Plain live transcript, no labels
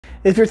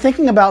If you're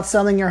thinking about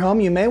selling your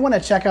home, you may want to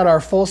check out our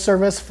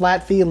full-service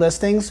flat fee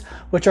listings,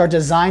 which are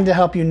designed to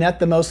help you net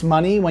the most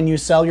money when you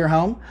sell your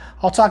home.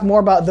 I'll talk more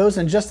about those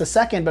in just a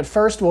second, but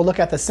first we'll look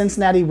at the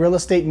Cincinnati real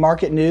estate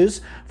market news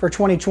for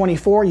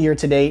 2024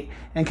 year-to-date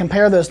and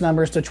compare those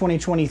numbers to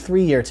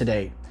 2023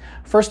 year-to-date.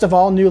 First of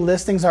all, new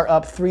listings are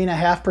up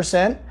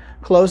 3.5%,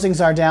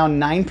 closings are down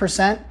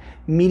 9%,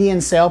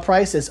 median sale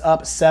price is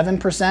up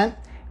 7%,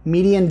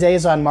 median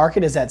days on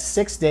market is at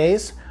 6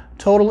 days,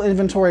 total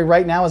inventory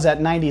right now is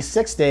at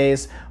 96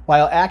 days,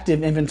 while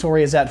active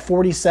inventory is at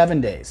 47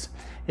 days.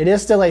 It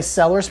is still a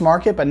seller's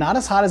market, but not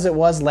as hot as it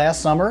was last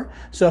summer.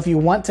 So if you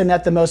want to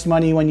net the most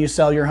money when you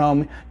sell your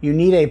home, you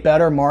need a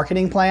better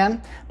marketing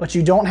plan, but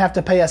you don't have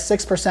to pay a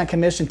 6%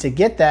 commission to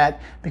get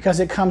that because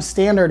it comes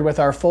standard with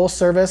our full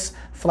service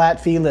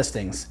flat fee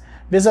listings.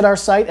 Visit our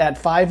site at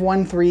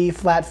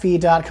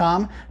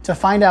 513flatfee.com to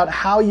find out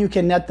how you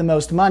can net the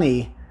most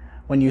money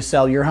when you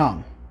sell your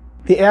home.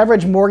 The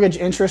average mortgage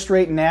interest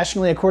rate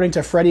nationally, according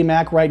to Freddie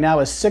Mac right now,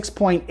 is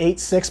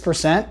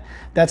 6.86%.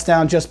 That's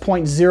down just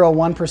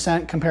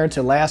 0.01% compared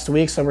to last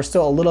week, so we're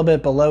still a little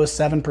bit below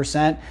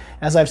 7%.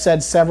 As I've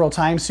said several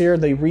times here,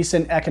 the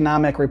recent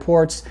economic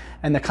reports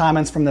and the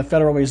comments from the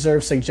Federal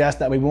Reserve suggest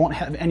that we won't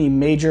have any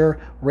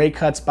major rate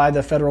cuts by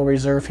the Federal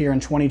Reserve here in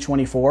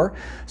 2024.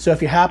 So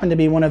if you happen to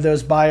be one of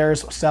those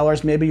buyers,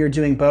 sellers, maybe you're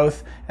doing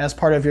both as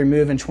part of your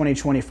move in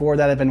 2024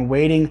 that have been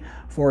waiting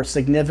for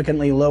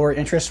significantly lower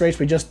interest rates,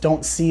 we just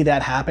don't see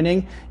that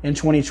happening in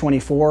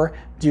 2024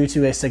 due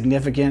to a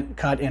significant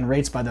cut in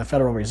rates by the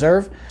Federal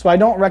Reserve. So I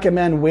don't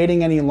recommend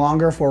waiting any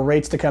longer for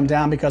rates to come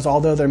down because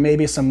although there may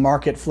be some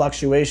market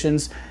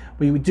fluctuations,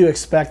 we do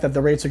expect that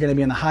the rates are going to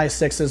be in the high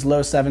 6s, low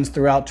 7s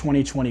throughout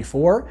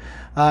 2024.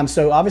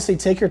 So obviously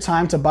take your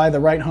time to buy the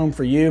right home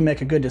for you,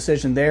 make a good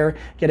decision there,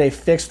 get a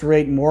fixed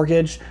rate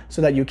mortgage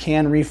so that you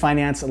can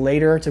refinance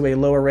later to a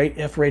lower rate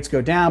if rates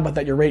go down, but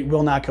that your rate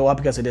will not go up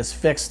because it is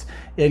fixed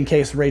in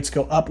case rates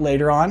go up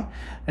later on.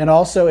 And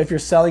also, if you're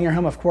selling your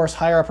home, of course,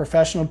 hire a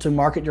professional to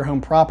market your home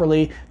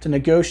properly, to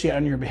negotiate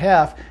on your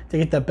behalf, to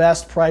get the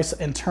best price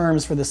and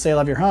terms for the sale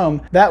of your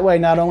home. That way,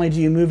 not only do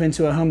you move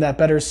into a home that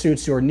better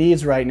suits your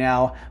needs right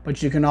now,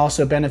 but you can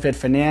also benefit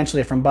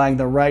financially from buying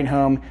the right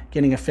home,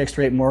 getting a fixed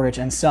rate mortgage,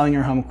 and selling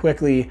your home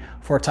quickly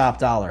for top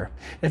dollar.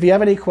 If you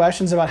have any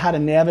questions about how to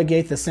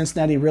navigate the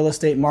Cincinnati real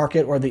estate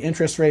market or the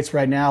interest rates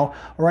right now,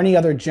 or any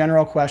other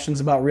general questions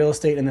about real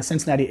estate in the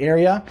Cincinnati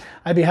area,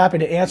 I'd be happy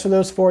to answer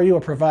those for you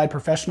or provide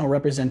professional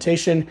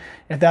representation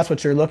if that's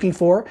what you're looking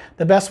for.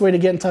 The best way to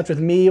get in touch with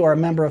me or a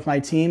member of my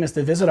team is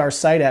to visit our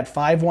site at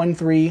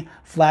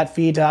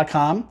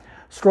 513flatfee.com.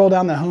 Scroll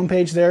down the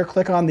homepage there,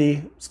 click on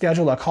the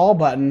schedule a call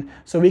button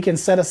so we can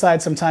set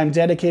aside some time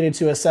dedicated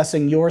to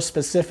assessing your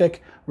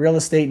specific real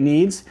estate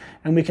needs,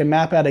 and we can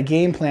map out a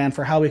game plan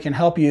for how we can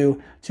help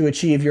you to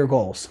achieve your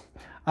goals.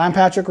 I'm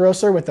Patrick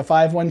Grosser with the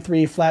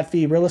 513 Flat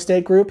Fee Real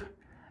Estate Group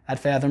at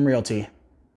Fathom Realty.